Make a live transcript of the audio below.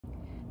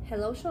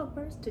Hello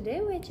shoppers,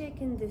 today we're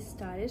checking this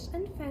stylish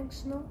and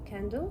functional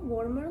candle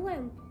warmer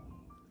lamp.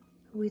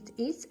 With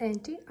its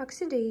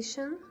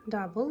anti-oxidation,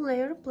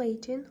 double-layer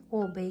plating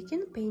or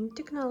baking paint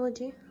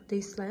technology,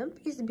 this lamp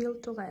is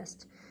built to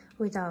last,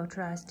 without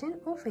rusting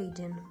or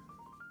fading.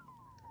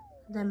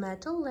 The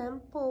metal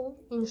lamp pole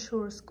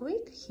ensures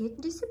quick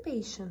heat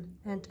dissipation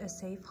and a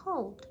safe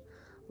hold,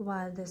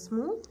 while the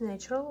smooth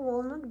natural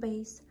walnut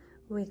base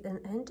with an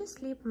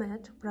anti-slip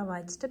mat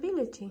provides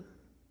stability.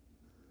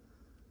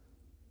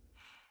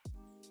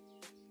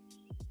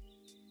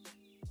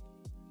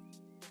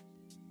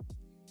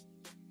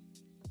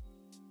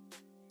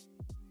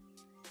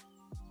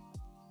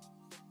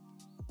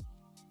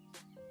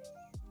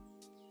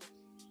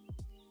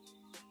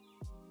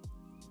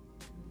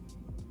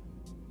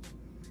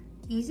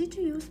 Easy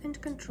to use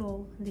and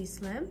control,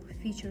 this lamp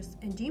features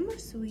a dimmer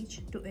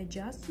switch to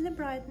adjust the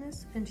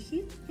brightness and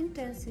heat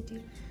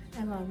intensity,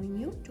 allowing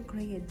you to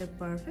create the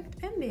perfect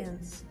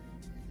ambience.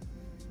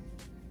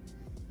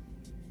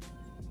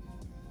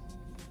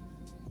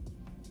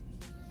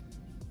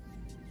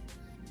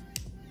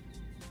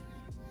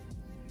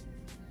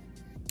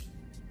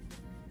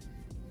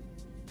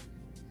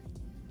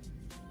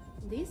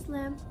 This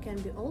lamp can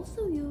be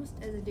also used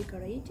as a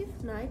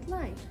decorative night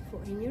light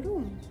for any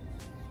room.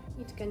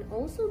 It can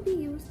also be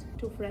used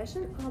to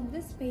freshen up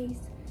the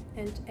space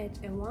and add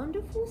a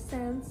wonderful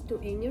sense to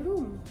any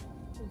room.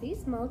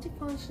 This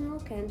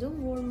multifunctional candle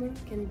warmer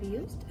can be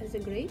used as a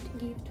great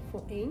gift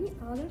for any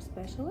other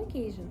special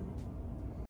occasion.